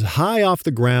feeders high off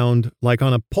the ground, like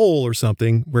on a pole or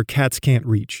something, where cats can't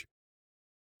reach.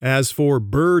 As for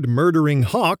bird-murdering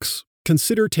hawks,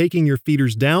 consider taking your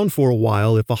feeders down for a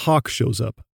while if a hawk shows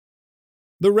up.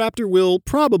 The raptor will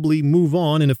probably move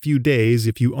on in a few days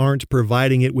if you aren't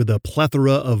providing it with a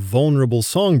plethora of vulnerable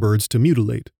songbirds to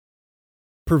mutilate.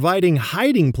 Providing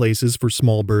hiding places for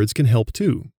small birds can help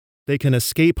too. They can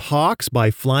escape hawks by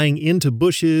flying into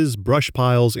bushes, brush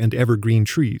piles, and evergreen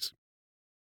trees.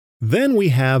 Then we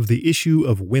have the issue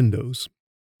of windows.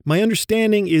 My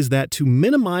understanding is that to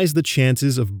minimize the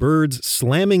chances of birds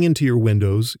slamming into your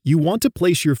windows, you want to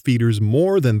place your feeders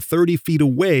more than 30 feet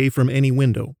away from any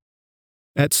window.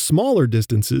 At smaller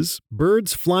distances,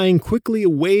 birds flying quickly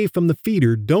away from the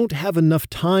feeder don't have enough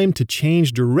time to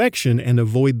change direction and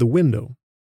avoid the window.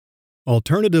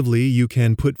 Alternatively, you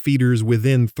can put feeders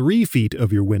within 3 feet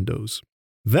of your windows.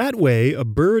 That way, a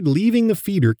bird leaving the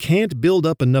feeder can't build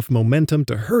up enough momentum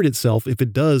to hurt itself if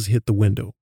it does hit the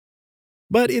window.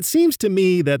 But it seems to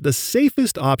me that the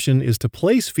safest option is to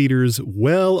place feeders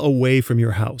well away from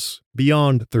your house,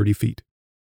 beyond 30 feet.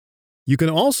 You can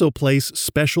also place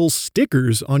special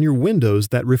stickers on your windows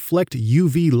that reflect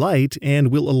UV light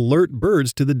and will alert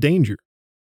birds to the danger.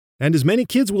 And as many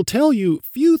kids will tell you,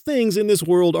 few things in this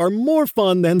world are more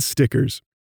fun than stickers,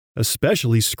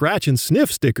 especially scratch and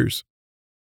sniff stickers.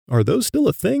 Are those still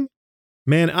a thing?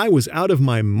 Man, I was out of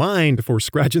my mind for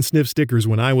scratch and sniff stickers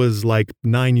when I was like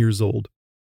 9 years old.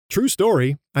 True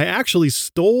story, I actually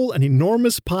stole an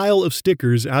enormous pile of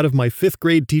stickers out of my 5th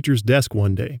grade teacher's desk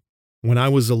one day, when I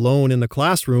was alone in the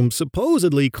classroom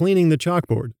supposedly cleaning the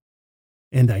chalkboard.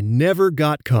 And I never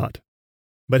got caught.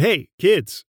 But hey,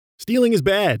 kids, stealing is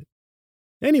bad.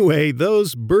 Anyway,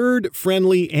 those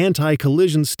bird-friendly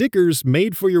anti-collision stickers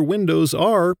made for your windows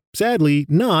are, sadly,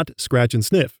 not scratch and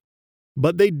sniff.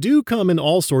 But they do come in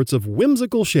all sorts of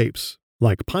whimsical shapes,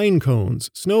 like pine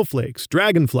cones, snowflakes,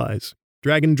 dragonflies,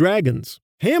 dragons,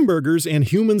 hamburgers, and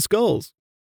human skulls.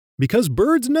 Because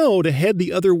birds know to head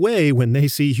the other way when they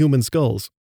see human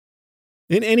skulls.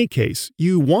 In any case,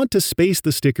 you want to space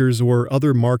the stickers or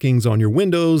other markings on your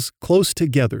windows close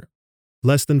together,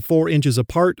 less than 4 inches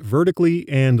apart vertically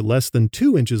and less than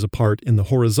 2 inches apart in the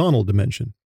horizontal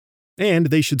dimension. And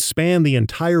they should span the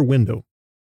entire window.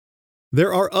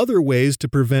 There are other ways to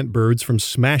prevent birds from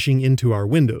smashing into our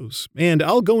windows, and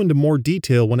I'll go into more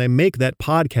detail when I make that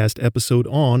podcast episode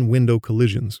on window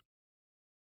collisions.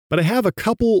 But I have a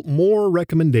couple more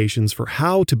recommendations for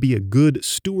how to be a good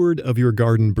steward of your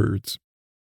garden birds.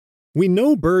 We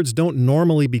know birds don't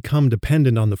normally become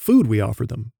dependent on the food we offer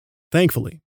them,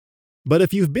 thankfully. But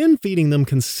if you've been feeding them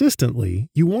consistently,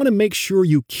 you want to make sure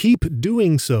you keep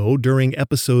doing so during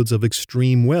episodes of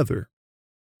extreme weather.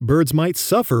 Birds might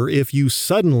suffer if you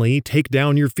suddenly take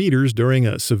down your feeders during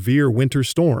a severe winter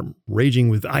storm, raging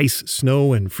with ice,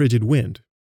 snow, and frigid wind.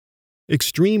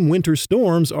 Extreme winter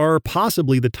storms are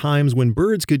possibly the times when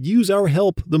birds could use our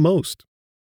help the most.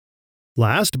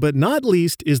 Last but not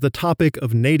least is the topic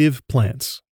of native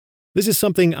plants. This is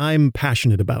something I'm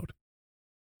passionate about.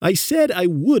 I said I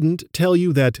wouldn't tell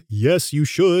you that yes, you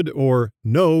should or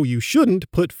no, you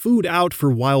shouldn't put food out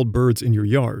for wild birds in your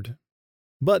yard.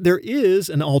 But there is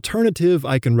an alternative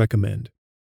I can recommend.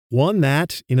 One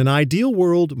that, in an ideal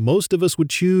world, most of us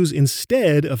would choose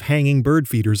instead of hanging bird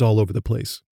feeders all over the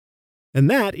place.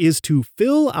 And that is to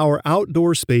fill our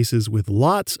outdoor spaces with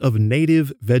lots of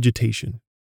native vegetation.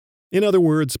 In other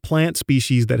words, plant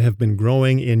species that have been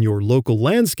growing in your local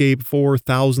landscape for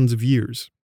thousands of years.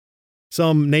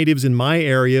 Some natives in my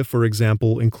area, for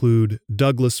example, include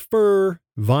Douglas fir,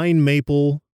 vine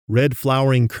maple, red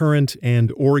flowering currant,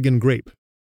 and Oregon grape.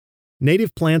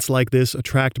 Native plants like this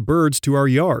attract birds to our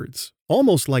yards,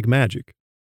 almost like magic.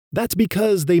 That's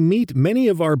because they meet many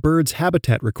of our birds'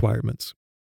 habitat requirements.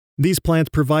 These plants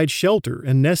provide shelter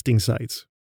and nesting sites.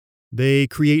 They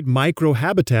create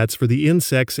microhabitats for the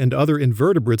insects and other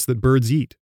invertebrates that birds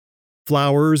eat.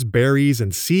 Flowers, berries,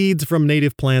 and seeds from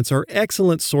native plants are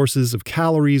excellent sources of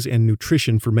calories and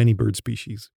nutrition for many bird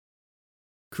species.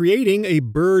 Creating a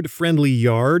bird-friendly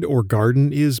yard or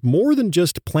garden is more than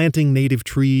just planting native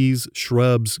trees,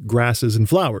 shrubs, grasses, and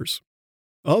flowers.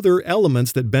 Other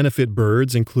elements that benefit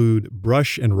birds include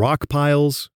brush and rock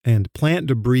piles, and plant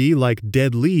debris like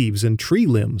dead leaves and tree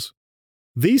limbs.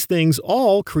 These things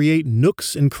all create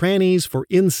nooks and crannies for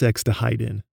insects to hide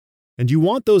in. And you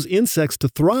want those insects to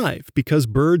thrive because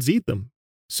birds eat them.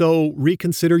 So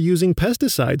reconsider using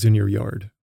pesticides in your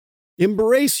yard.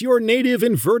 Embrace your native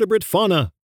invertebrate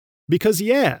fauna. Because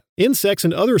insects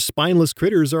and other spineless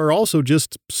critters are also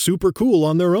just super cool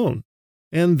on their own.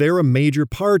 And they're a major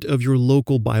part of your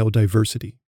local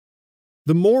biodiversity.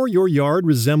 The more your yard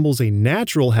resembles a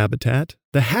natural habitat,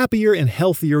 the happier and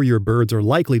healthier your birds are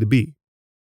likely to be.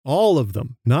 All of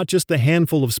them, not just the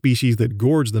handful of species that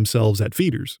gorge themselves at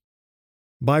feeders.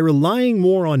 By relying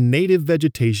more on native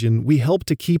vegetation, we help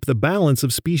to keep the balance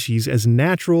of species as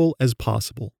natural as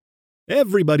possible.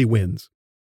 Everybody wins.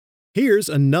 Here's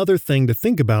another thing to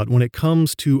think about when it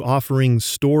comes to offering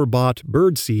store-bought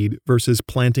birdseed versus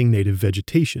planting native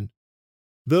vegetation.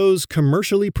 Those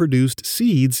commercially produced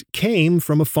seeds came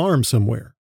from a farm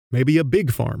somewhere, maybe a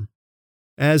big farm.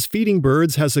 As feeding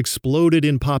birds has exploded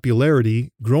in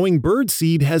popularity, growing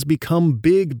birdseed has become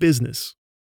big business.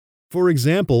 For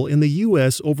example, in the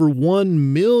U.S., over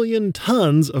 1 million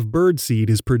tons of birdseed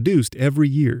is produced every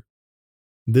year.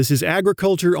 This is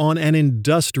agriculture on an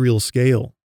industrial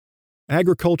scale.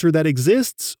 Agriculture that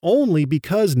exists only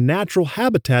because natural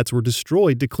habitats were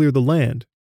destroyed to clear the land.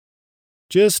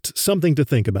 Just something to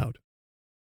think about.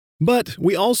 But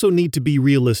we also need to be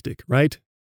realistic, right?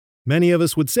 Many of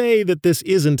us would say that this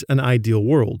isn't an ideal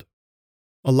world.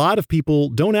 A lot of people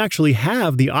don't actually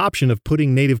have the option of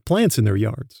putting native plants in their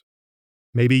yards.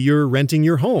 Maybe you're renting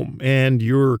your home, and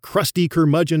your crusty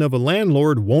curmudgeon of a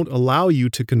landlord won't allow you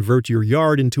to convert your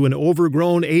yard into an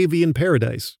overgrown avian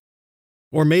paradise.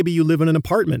 Or maybe you live in an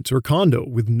apartment or condo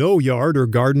with no yard or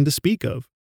garden to speak of.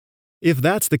 If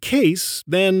that's the case,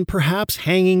 then perhaps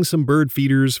hanging some bird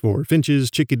feeders for finches,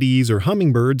 chickadees, or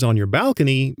hummingbirds on your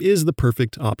balcony is the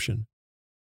perfect option.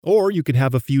 Or you could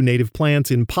have a few native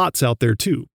plants in pots out there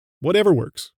too, Whatever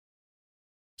works.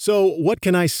 So, what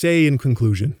can I say in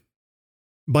conclusion?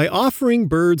 By offering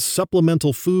birds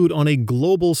supplemental food on a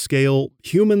global scale,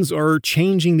 humans are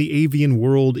changing the avian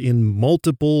world in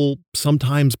multiple,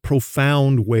 sometimes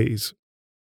profound ways,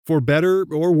 for better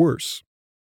or worse.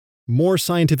 More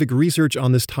scientific research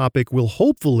on this topic will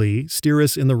hopefully steer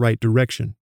us in the right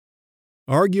direction.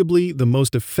 Arguably, the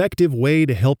most effective way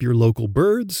to help your local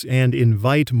birds and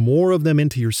invite more of them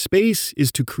into your space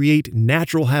is to create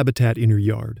natural habitat in your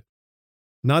yard.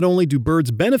 Not only do birds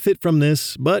benefit from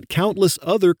this, but countless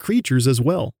other creatures as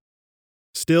well.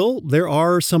 Still, there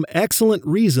are some excellent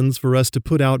reasons for us to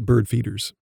put out bird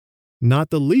feeders,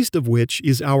 not the least of which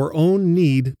is our own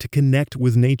need to connect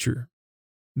with nature.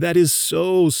 That is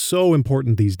so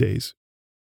important these days.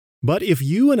 But if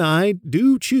you and I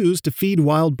do choose to feed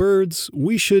wild birds,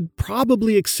 we should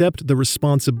probably accept the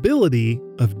responsibility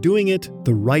of doing it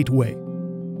the right way.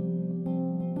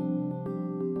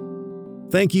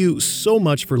 Thank you so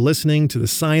much for listening to the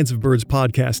Science of Birds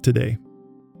podcast today.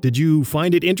 Did you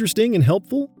find it interesting and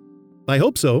helpful? I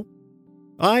hope so.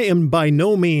 I am by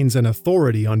no means an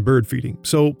authority on bird feeding,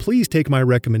 so please take my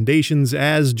recommendations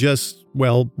as just,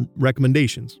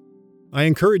 recommendations. I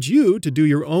encourage you to do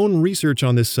your own research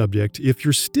on this subject if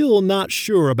you're still not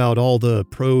sure about all the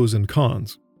pros and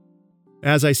cons.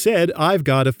 As I said, I've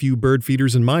got a few bird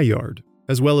feeders in my yard,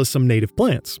 as well as some native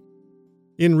plants.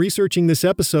 In researching this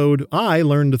episode, I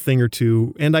learned a thing or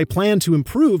two, and I plan to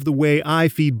improve the way I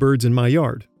feed birds in my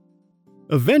yard.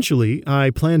 Eventually,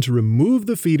 I plan to remove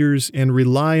the feeders and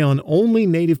rely on only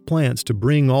native plants to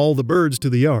bring all the birds to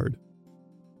the yard.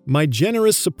 My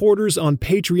generous supporters on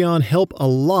Patreon help a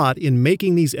lot in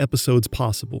making these episodes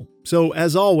possible, so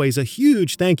as always, a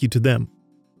huge thank you to them.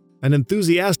 An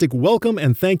enthusiastic welcome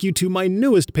and thank you to my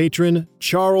newest patron,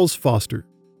 Charles Foster.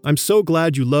 I'm so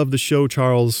glad you love the show,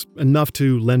 Charles, enough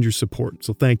to lend your support,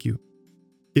 so thank you.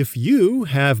 If you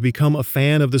have become a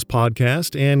fan of this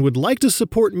podcast and would like to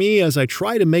support me as I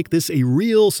try to make this a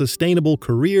real sustainable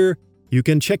career, you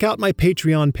can check out my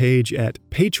Patreon page at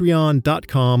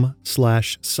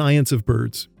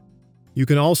patreon.com/scienceofbirds. You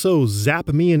can also zap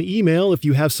me an email if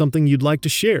you have something you'd like to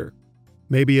share.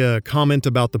 Maybe a comment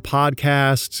about the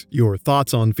podcast, your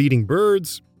thoughts on feeding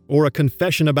birds, or a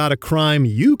confession about a crime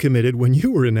you committed when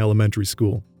you were in elementary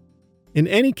school. In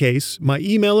any case, my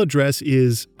email address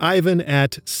is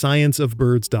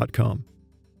ivan@scienceofbirds.com.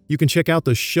 You can check out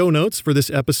the show notes for this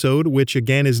episode, which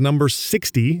again is number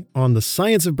 60, on the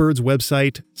Science of Birds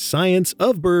website,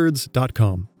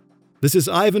 scienceofbirds.com. This is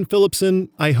Ivan Phillipson.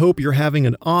 I hope you're having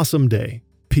an awesome day.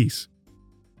 Peace.